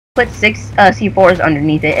put 6 C4s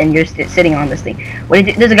underneath it, and you're sitting on this thing.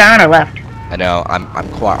 There's a guy on our left. I know.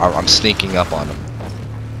 I'm sneaking up on him.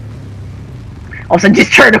 Also,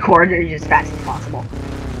 just turn the corner just as fast as possible.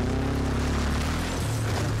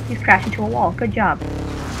 He's crashed into a wall. Good job.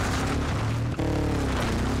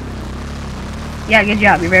 Yeah, good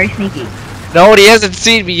job. You're very sneaky. No, he hasn't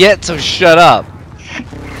seen me yet, so shut up.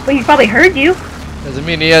 Well, he's probably heard you. Doesn't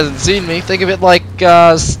mean he hasn't seen me. Think of it like,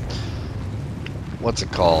 what's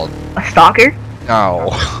it called? A stalker? No.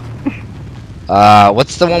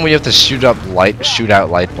 What's the one where you have to shoot out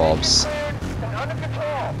light bulbs?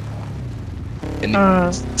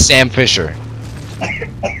 Sam Fisher. I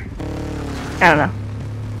don't know.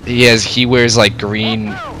 He wears like green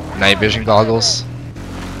night vision goggles.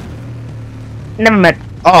 Never met.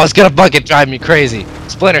 Oh, it's got a bucket driving me crazy.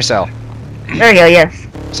 Splinter Cell. There you go, yes.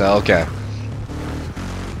 So, okay.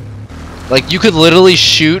 Like, you could literally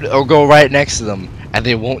shoot or go right next to them, and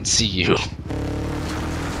they won't see you.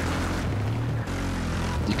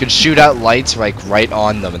 You could shoot out lights, like, right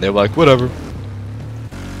on them, and they're like, whatever.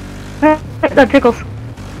 That tickles.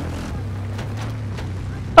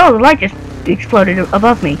 Oh, the light just exploded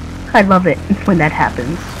above me. I love it when that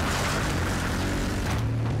happens.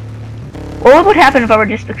 Well, what would happen if I were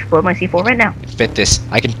just to explode my C4 right now? Fit this.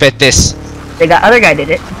 I can fit this. The other guy did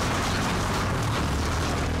it.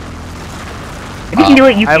 If you can do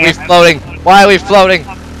it, you can. Why are we floating? Why are we floating?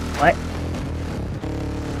 What?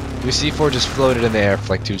 Your C4 just floated in the air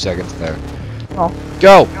for like 2 seconds there. Oh.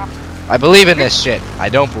 Go! I believe in this shit. I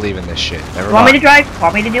don't believe in this shit. Never mind. Want me to drive?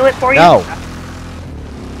 Want me to do it for you? No.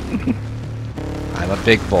 I'm a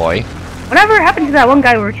big boy. Whatever happened to that one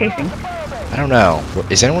guy we were chasing? I don't know.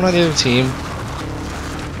 Is anyone on the other team?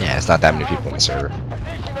 Yeah, it's not that many people in the server.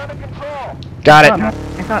 Got it. I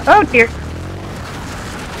thought, oh dear.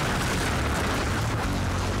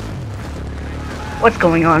 What's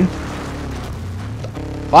going on?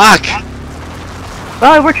 Fuck!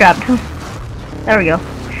 Well, we're trapped. There we go.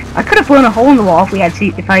 I could have blown a hole in the wall if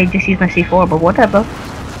I just used my C4, but whatever.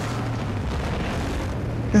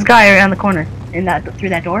 This guy around the corner through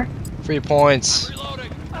that door. 3 points.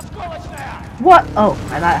 What? Oh,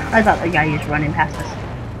 I thought the guy was running past us.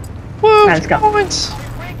 Woo, right, let's go. Points.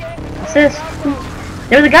 What's this?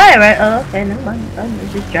 There's a guy, right? Oh, okay, never mind.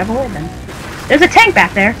 Let's just drive away then. There's a tank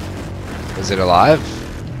back there. Is it alive?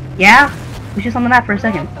 Yeah. It was just on the map for a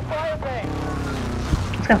second.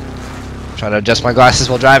 Let's go. I'm trying to adjust my glasses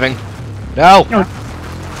while driving. No! No.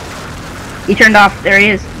 He turned off. There he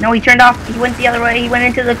is. No, he turned off. He went the other way. He went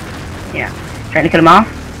into the... Yeah. Trying to cut him off.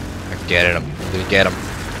 I get it. I'm gonna get him.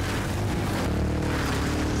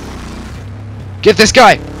 Get this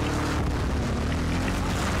guy!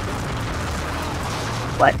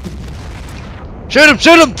 What? Shoot him!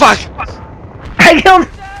 Shoot him! Fuck! I killed...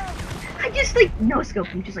 I just like no-scoped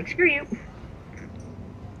him. Just like, screw you.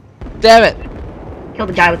 Damn it! Killed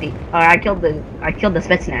the guy with the... I killed the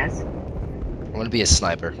Spetsnaz. I want to be a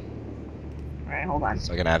sniper. Alright, hold on.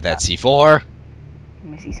 So I can have that C4. Let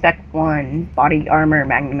me see. Spec 1. Body armor,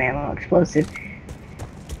 magnum ammo, explosive.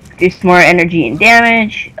 Reduce more energy and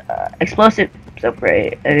damage. Explosive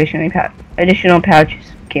spray. Additional pouches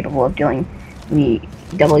capable of doubling the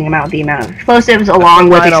amount of explosives along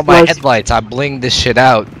with explosives. My headlights. I bling this shit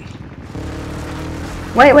out.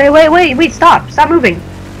 Wait, stop moving.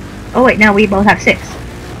 Oh wait, now we both have 6.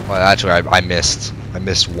 Well, actually, I missed. I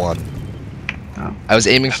missed 1. Oh. I was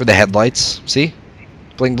aiming for the headlights. See?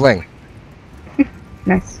 Bling bling.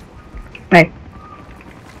 Nice. Right.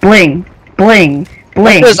 Bling.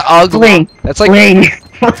 That's ugly. Bling. That's like. Bling.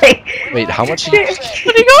 Wait, how much are you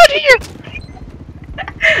putting on here?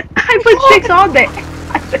 I put 6 on there.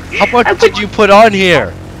 How much did you put on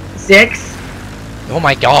here? 6. Oh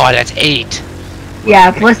my god, that's 8.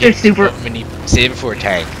 Yeah, plus they're super... Save it for a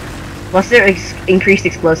tank. Plus they're increased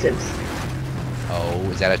explosives. Oh,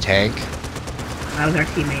 is that a tank? That was our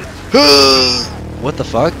teammate. What the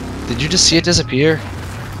fuck? Did you just see it disappear?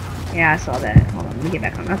 Yeah, I saw that. Hold on, let me get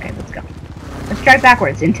back on. Okay, let's go. Let's drive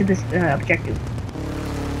backwards into this objective.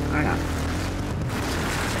 Or not.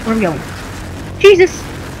 Where are we going? Jesus,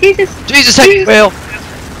 I fail!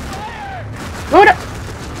 Load up!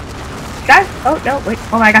 Drive! Oh, no, wait.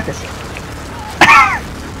 Oh, I got this.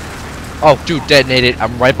 Oh, dude, detonate it.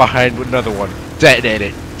 I'm right behind another one. Detonate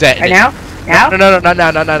it. Detonate it. Right now?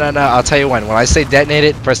 No. I'll tell you when. When I say detonate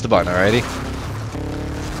it, press the button, alrighty?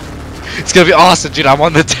 It's gonna be awesome, dude. I'm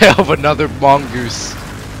on the tail of another mongoose.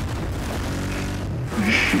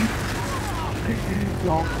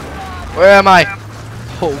 Where am I?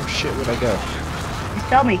 Oh shit, where'd I go? Just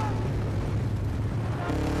tell me.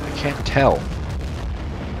 I can't tell.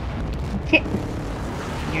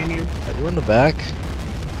 You're new. Are you in the back?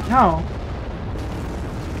 No.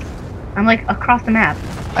 I'm like across the map.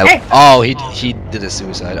 Hey! Oh, he did a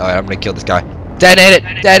suicide. Alright, I'm gonna kill this guy. Detonate it!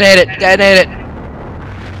 Detonate it! Detonate it!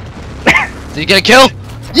 Did you get a kill?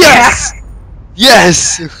 Yes!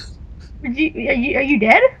 Yes! Are you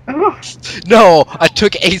dead? Oh. No, I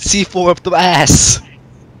took 8C4 up the ass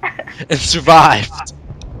and survived.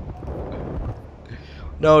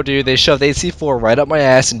 No, dude, they shoved 8C4 right up my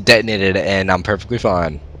ass and detonated it, and I'm perfectly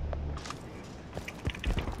fine.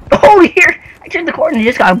 Oh, here! I turned the corner and it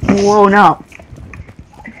just got blown up.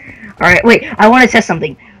 Alright, wait, I want to test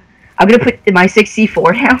something. I'm gonna put my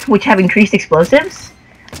 6C4 down, which have increased explosives,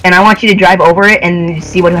 and I want you to drive over it and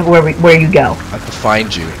see where you go. I have to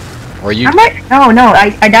find you. Or you. No,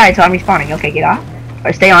 I died, so I'm respawning. Okay, get off.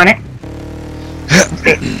 Or stay on it.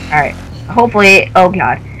 Alright. Hopefully, oh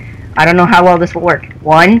god. I don't know how well this will work.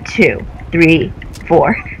 1, 2, 3,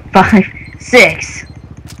 4, 5, 6.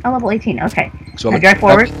 I'm level 18, okay. So now drive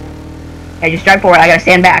forward. Yeah, just drive forward. I gotta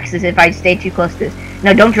stand back, because if I stay too close to this.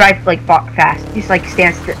 No, don't drive, like, fast. Just, like,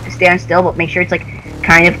 stand still, but make sure it's, like,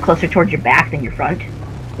 kind of closer towards your back than your front.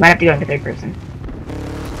 Might have to go into third person.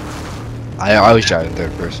 I always drive in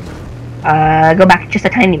third person. Go back just a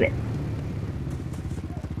tiny bit.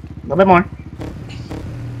 A little bit more.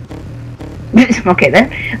 Okay,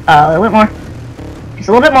 then. A little bit more. Just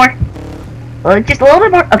a little bit more. Just a little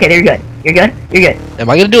bit more. Okay, there, you're good. You're good. You're good. Am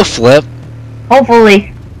I gonna do a flip?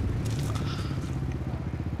 Hopefully.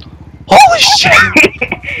 Holy shit!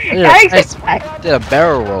 I did a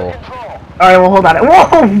barrel roll. Alright, well, hold on.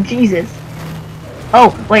 Whoa, Jesus.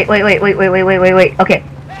 Oh, wait. Okay.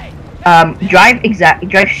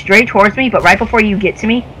 Drive straight towards me, but right before you get to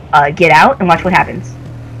me, get out and watch what happens.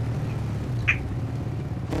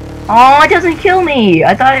 Oh, it doesn't kill me.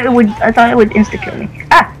 I thought it would insta kill me.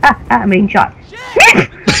 I'm being shot.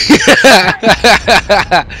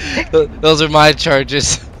 Those are my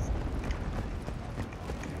charges.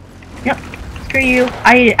 Yep. Screw you.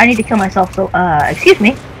 I need to kill myself. So excuse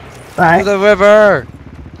me. But To the river.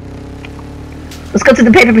 let's go to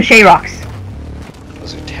the paper mache rocks.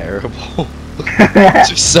 Those are terrible.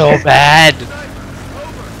 Those are so bad.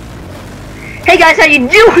 Hey guys, how you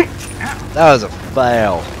doing? That was a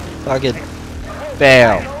fail. Fucking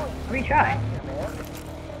fail. Retry.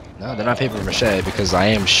 No, they're not paper mache because I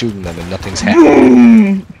am shooting them and nothing's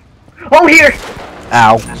happening. Oh, here.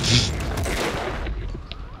 Ow.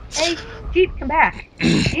 Hey, Jeep, come back.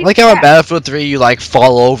 Jeep, Like how in Battlefield 3 you like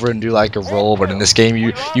fall over and do like a roll, but in this game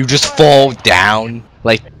you just fall down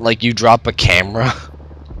like you drop a camera.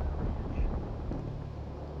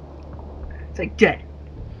 It's like dead.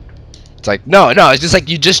 It's like no, it's just like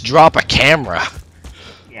you just drop a camera.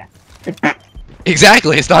 Yeah.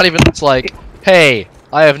 Exactly. It's not even. It's like, hey,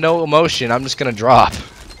 I have no emotion. I'm just gonna drop.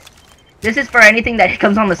 This is for anything that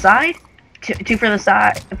comes on the side. Two for the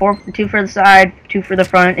side, two for the side, 2 for the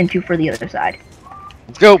front, and 2 for the other side.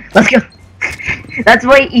 Let's go. Let's go. That's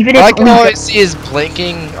why even if all I can always see is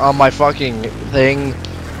blinking on my fucking thing.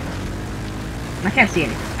 I can't see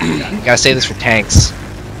anything. Gotta say this for tanks.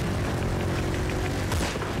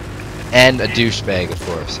 And a douchebag, of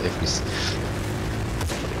course.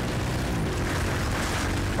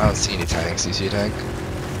 I don't see any tanks. Do you see a tank?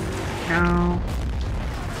 No.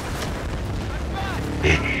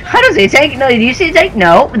 I don't see a tank. No, do you see a tank?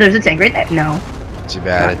 No. There's a tank right there. No. Too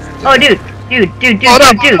bad. Oh, dude. Dude. Blow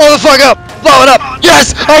the fuck up! Blow it up!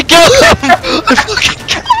 Yes! I killed him! I fucking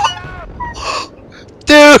killed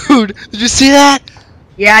him! Dude! Did you see that?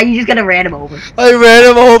 Yeah, you just gotta ran him over. I ran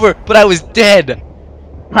him over, but I was dead.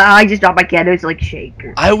 Wow, I just dropped my cannon. It's like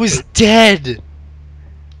shaker. I was dead.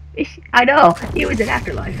 I know. He was in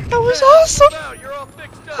Afterlife. That was awesome.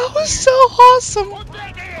 That was so awesome.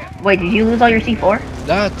 Wait, did you lose all your C4?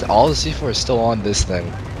 Not all the C4 is still on this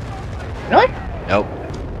thing. Really? Nope.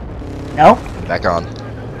 No. Back on.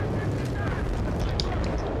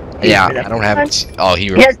 Yeah, I don't have it. Oh,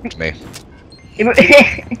 he removed me.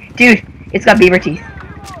 Dude, it's got beaver teeth.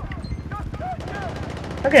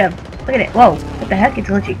 Look at him. Look at it. Whoa. What the heck? It's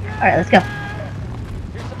glitchy. Alright, let's go.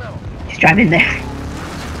 Just drive in there.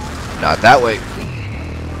 Not that way.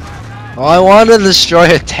 Oh, I want to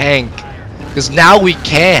destroy a tank. Because now we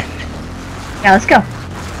can. Yeah, let's go.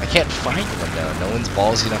 I can't find one now. No one's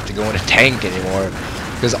ballsy enough to go in a tank anymore.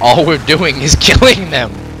 Because all we're doing is killing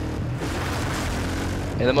them.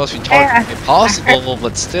 In the most retarded way possible,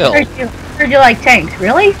 but still. Heard you like tanks.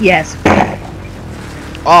 Really? Yes.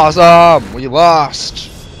 Awesome! We lost!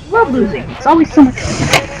 Love losing. It's always so much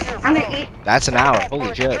fun. I'm gonna eat. That's an hour.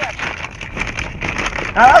 Holy shit.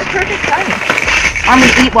 Oh, perfect timing. I'm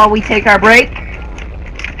gonna eat while we take our break.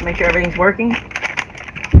 Make sure everything's working.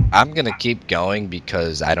 I'm gonna keep going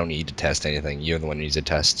because I don't need to test anything. You're the one who needs to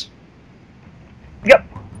test. Yep.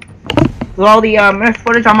 Well, the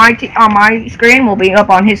footage on my screen will be up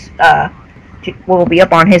on his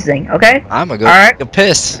thing. Okay. I'm gonna go All right. take a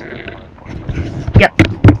piss. Yep.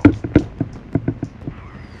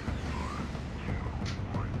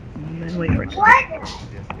 Wait for it. What?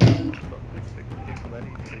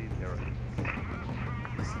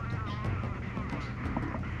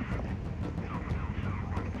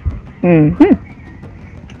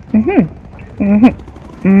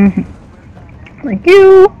 Thank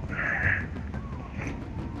you.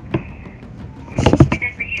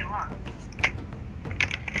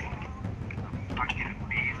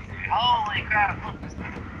 Holy crap, look, there's a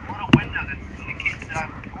little window that indicates that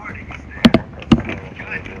I'm